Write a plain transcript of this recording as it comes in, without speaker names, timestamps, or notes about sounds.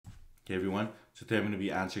Okay, everyone. So today I'm going to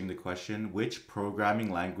be answering the question, which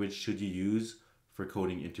programming language should you use for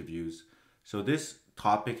coding interviews? So this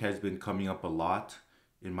topic has been coming up a lot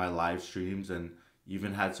in my live streams, and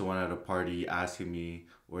even had someone at a party asking me,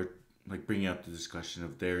 or like bringing up the discussion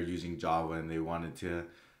of they're using Java and they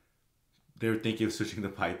were thinking of switching to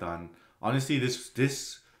Python. Honestly,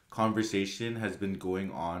 this conversation has been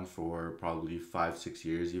going on for probably 5 6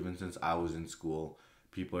 years, even since I was in school.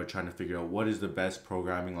 People are trying to figure out what is the best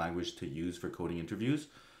programming language to use for coding interviews.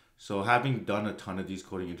 So having done a ton of these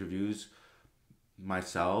coding interviews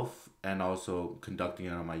myself and also conducting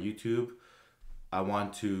it on my YouTube, I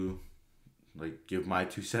want to like give my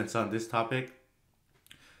 2 cents on this topic.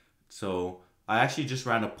 So I actually just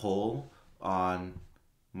ran a poll on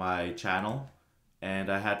my channel,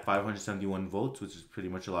 and I had 571 votes, which is pretty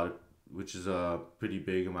much which is a pretty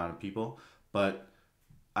big amount of people. But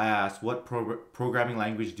I asked, what programming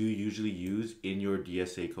language do you usually use in your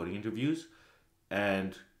DSA coding interviews?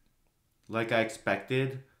 And like I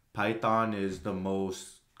expected, Python is the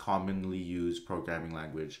most commonly used programming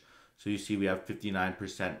language. So you see, we have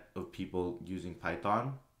 59% of people using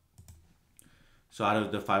Python. So out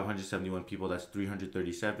of the 571 people, that's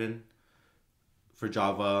 337. For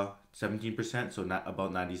Java, 17%, so not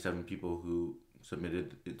about 97 people who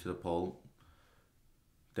submitted it to the poll.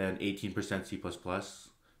 Then 18% C++.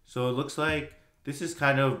 So it looks like this is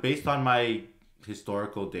kind of based on my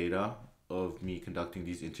historical data of me conducting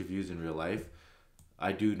these interviews in real life.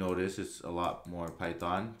 I do notice it's a lot more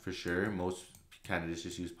Python for sure. Most candidates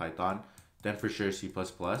just use Python. Then for sure C++.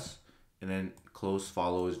 And then close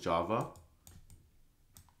follow is Java.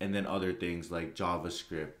 And then other things like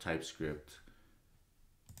JavaScript,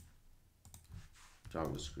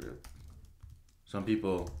 JavaScript. Some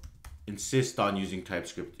people insist on using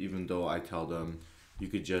TypeScript, even though I tell them you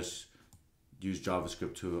could just use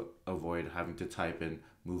JavaScript to avoid having to type and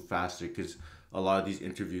move faster, because a lot of these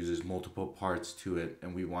interviews is multiple parts to it,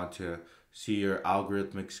 and we want to see your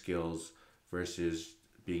algorithmic skills versus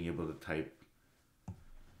being able to type.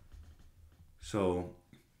 So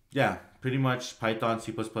yeah, pretty much Python,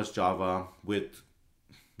 C++, Java, with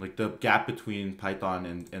like the gap between Python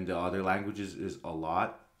and the other languages is a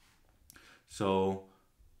lot. So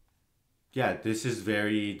yeah, this is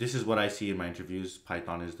what I see in my interviews.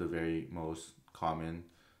 Python is the very most common.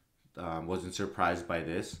 Wasn't surprised by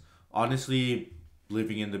this. Honestly,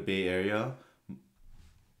 living in the Bay Area,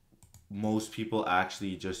 most people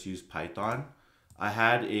actually just use Python. I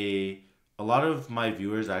had a lot of my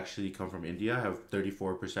viewers actually come from India. I have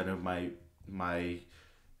 34% of my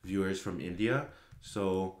viewers from India.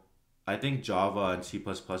 So I think Java and C++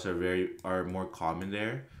 are more common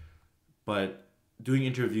there. But doing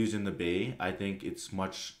interviews in the Bay, I think it's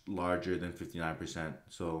much larger than 59%.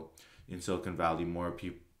 So in Silicon Valley, more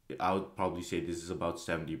people, I would probably say this is about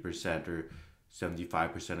 70% or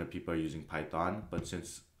 75% of people are using Python. But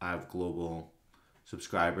since I have global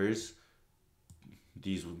subscribers,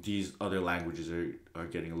 these other languages are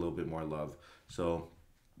getting a little bit more love. So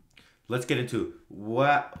let's get into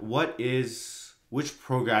which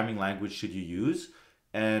programming language should you use?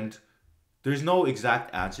 And there's no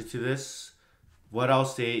exact answer to this. What I'll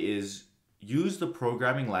say is use the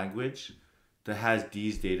programming language that has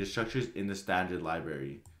these data structures in the standard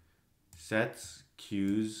library: sets,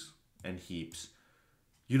 queues, and heaps.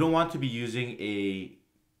 You don't want to be using a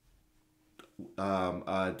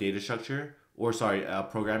data structure, or sorry, a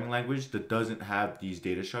programming language that doesn't have these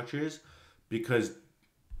data structures, because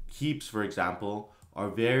heaps, for example, are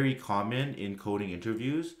very common in coding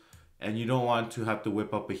interviews, and you don't want to have to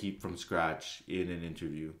whip up a heap from scratch in an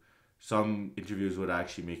interview. Some interviews would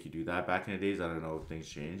actually make you do that back in the days. I don't know if things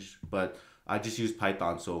changed, but I just use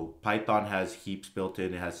Python. So Python has heaps built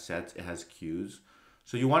in, it has sets, it has queues.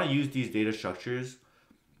 So you want to use these data structures.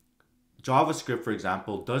 JavaScript, for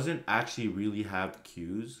example, doesn't actually really have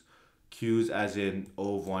queues. Queues as in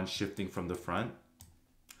O of 1 shifting from the front.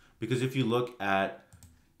 Because if you look at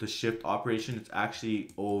the shift operation, it's actually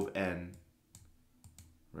O of n,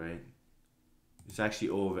 right? It's actually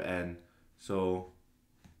O of n. So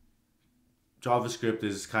JavaScript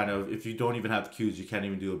is kind of, if you don't even have queues, you can't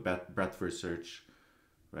even do a breadth first search,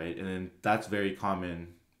 right? And then that's very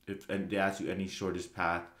common. If and they ask you any shortest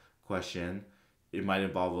path question, it might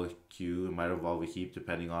involve a queue, it might involve a heap,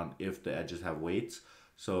 depending on if the edges have weights.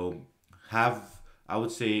 So have I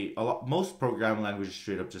would say most programming languages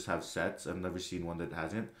straight up just have sets. I've never seen one that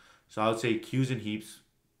hasn't. So I would say queues and heaps.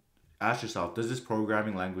 Ask yourself, does this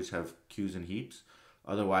programming language have queues and heaps?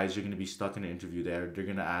 Otherwise, you're going to be stuck in an interview there. They're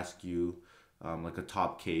going to ask you like a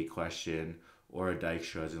top K question or a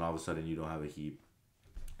Dijkstra's, and all of a sudden you don't have a heap.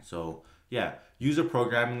 So Yeah, use a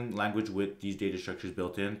programming language with these data structures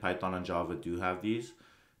built in. Python and Java do have these.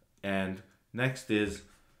 And next is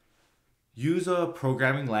use a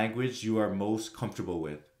programming language you are most comfortable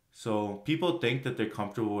with. So people think that they're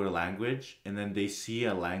comfortable with a language and then they see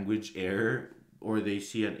a language error or they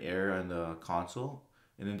see an error on the console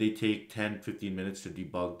and then they take 10-15 minutes to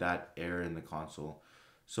debug that error in the console.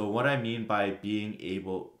 So what I mean by being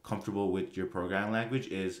able comfortable with your programming language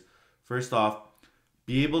is first off,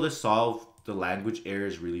 be able to solve the language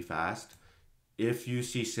errors really fast. If you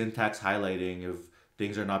see syntax highlighting, if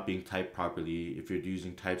things are not being typed properly, if you're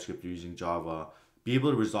using TypeScript, you're using Java, be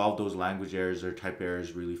able to resolve those language errors or type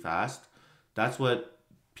errors really fast. That's what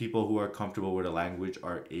people who are comfortable with a language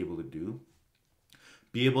are able to do.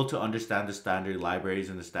 Be able to understand the standard libraries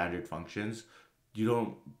and the standard functions. You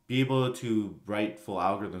don't be able to write full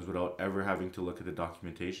algorithms without ever having to look at the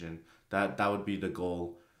documentation. That would be the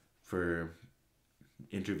goal for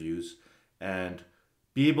interviews. And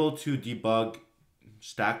be able to debug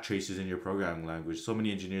stack traces in your programming language. So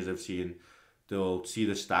many engineers I've seen, they'll see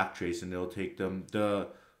the stack trace and they'll take them. The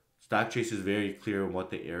stack trace is very clear on what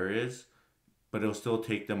the error is, but it'll still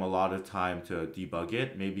take them a lot of time to debug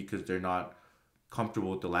it. Maybe because they're not comfortable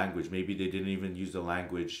with the language. Maybe they didn't even use the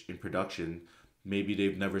language in production. Maybe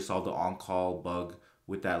they've never solved the on-call bug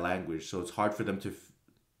with that language. So it's hard for them to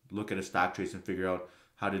look at a stack trace and figure out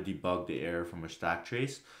how to debug the error from a stack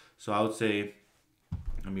trace. So I would say,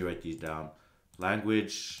 let me write these down.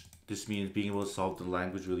 Language, this means being able to solve the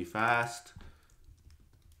language really fast.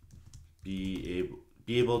 Be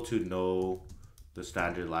able to know the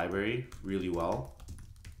standard library really well.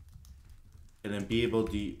 And then be able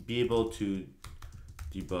to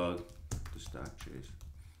debug the stack trace.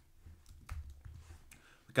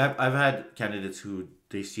 Like I've had candidates who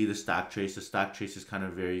they see the stack trace is kind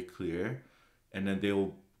of very clear, and then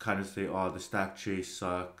they'll kind of say, oh, the stack trace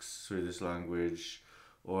sucks for this language,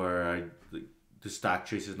 or the stack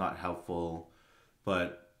trace is not helpful.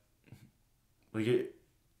 But like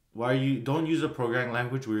why you don't use a programming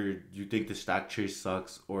language where you think the stack trace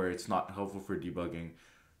sucks or it's not helpful for debugging.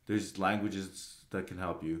 There's languages that can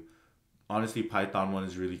help you. Honestly, Python one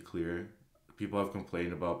is really clear. People have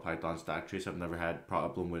complained about Python stack trace. I've never had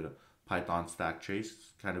problem with Python stack trace.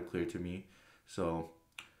 It's kind of clear to me. So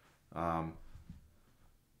um,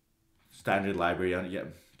 standard library, yeah,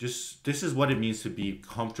 just this is what it means to be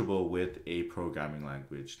comfortable with a programming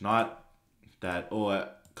language. Not that,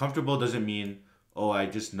 comfortable doesn't mean, I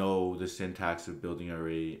just know the syntax of building an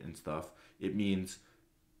array and stuff. It means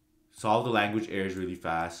solve the language errors really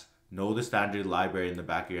fast, know the standard library in the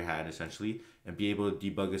back of your hand essentially, and be able to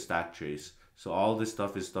debug a stack trace. So all this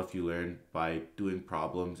stuff is stuff you learn by doing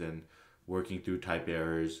problems and working through type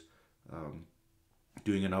errors,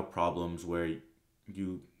 doing enough problems where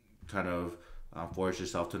you kind of force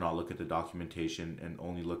yourself to not look at the documentation and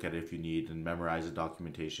only look at it if you need, and memorize the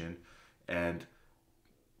documentation. And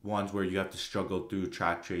ones where you have to struggle through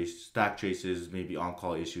stack traces, maybe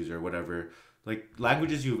on-call issues or whatever. Like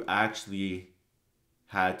languages you've actually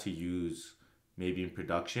had to use maybe in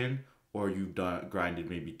production, or you've grinded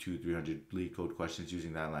maybe 200-300 lead code questions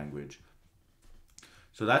using that language.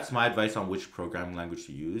 So that's my advice on which programming language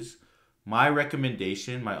to use. My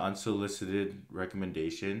recommendation, my unsolicited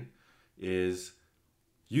recommendation, is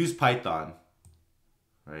use Python,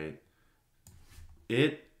 right?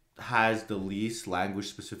 It has the least language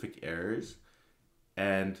specific errors,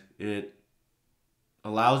 and it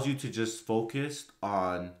allows you to just focus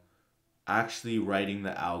on actually writing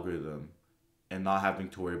the algorithm and not having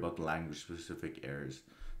to worry about the language specific errors.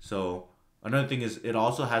 So another thing is it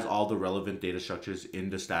also has all the relevant data structures in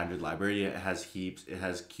the standard library. It has heaps, it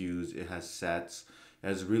has queues, it has sets. It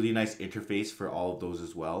has a really nice interface for all of those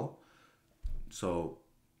as well. So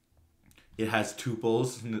it has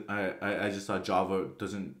tuples. I just thought Java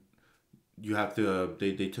doesn't, you have to,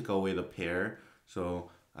 they took away the pair. So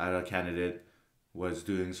I had a candidate was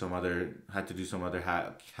doing had to do some other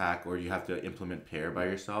hack, or you have to implement pair by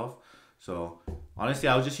yourself. So honestly,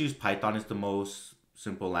 I would just use Python as the most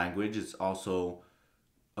simple language. It's also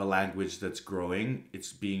a language that's growing.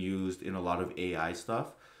 It's being used in a lot of AI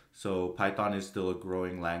stuff. So Python is still a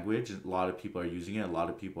growing language. A lot of people are using it. A lot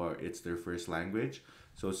of people it's their first language.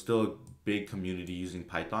 So it's still a big community using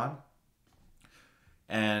Python.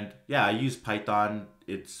 And yeah, I use Python.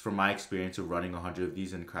 It's from my experience of running 100 of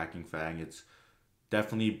these and cracking Fang. It's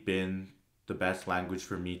definitely been the best language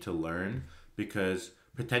for me to learn, because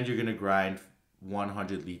pretend you're going to grind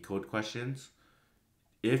 100 lead code questions.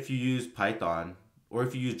 If you use Python, or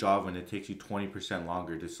if you use Java and it takes you 20%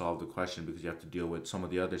 longer to solve the question because you have to deal with some of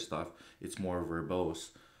the other stuff, it's more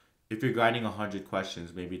verbose. If you're grinding 100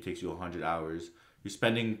 questions, maybe it takes you 100 hours. you're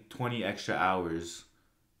spending 20 extra hours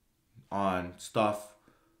on stuff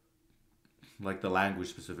like the language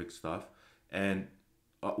specific stuff. And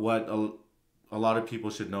what a lot of people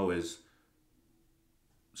should know is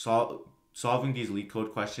solving these leak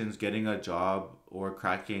code questions, getting a job or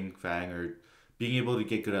cracking Fang or being able to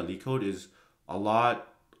get good at leak code is a lot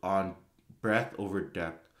on breadth over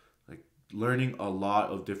depth. Like learning a lot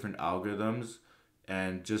of different algorithms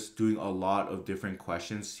and just doing a lot of different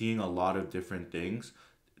questions, seeing a lot of different things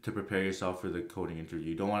to prepare yourself for the coding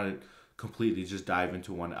interview. You don't want to completely just dive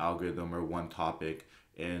into one algorithm or one topic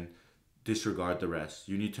and disregard the rest.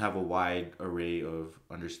 You need to have a wide array of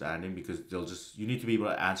understanding because you need to be able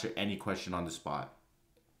to answer any question on the spot.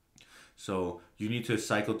 So you need to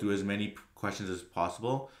cycle through as many questions as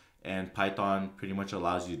possible, and Python pretty much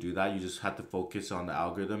allows you to do that. You just have to focus on the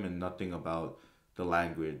algorithm and nothing about the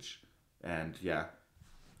language. And yeah,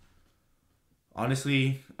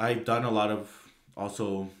 honestly, I've done a lot of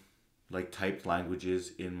also like typed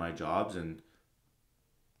languages in my jobs, and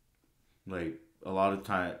like a lot of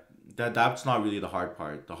time that's not really the hard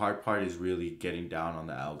part. The hard part is really getting down on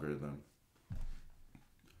the algorithm.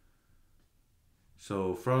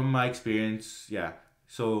 So from my experience, yeah.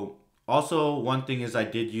 So also one thing is I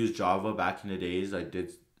did use Java back in the days.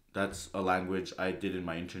 That's a language I did in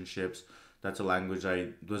my internships. That's a language I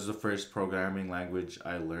was the first programming language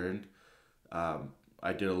I learned.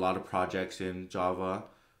 I did a lot of projects in Java,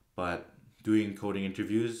 but doing coding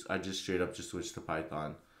interviews, I just straight up just switched to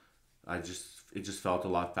Python. It just felt a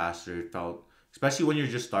lot faster. It felt, especially when you're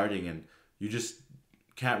just starting and you just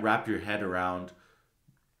can't wrap your head around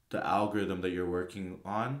the algorithm that you're working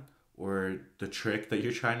on or the trick that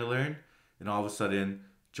you're trying to learn, and all of a sudden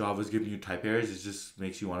Java's giving you type errors. It just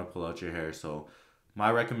makes you want to pull out your hair. So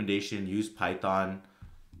my recommendation: use Python.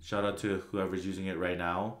 Shout out to whoever's using it right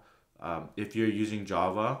now. If you're using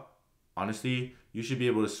Java, honestly, you should be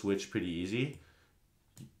able to switch pretty easy.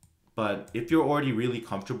 But if you're already really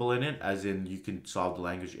comfortable in it, as in you can solve the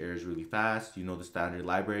language errors really fast, you know the standard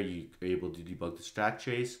library, you're able to debug the stack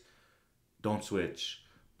trace, don't switch.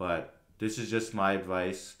 But this is just my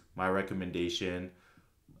advice, my recommendation.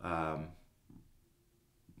 Um,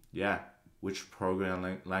 yeah, which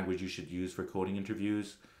language you should use for coding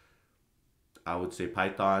interviews. I would say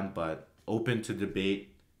Python, but open to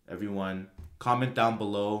debate. Everyone, comment down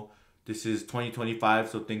below. This is 2025,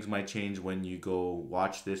 so things might change when you go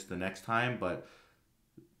watch this the next time. But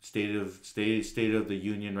state of the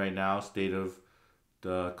union right now, state of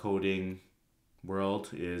the coding world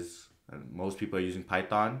is most people are using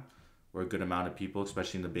Python, or a good amount of people,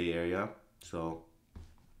 especially in the Bay Area. So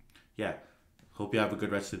yeah, hope you have a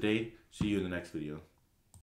good rest of the day. See you in the next video.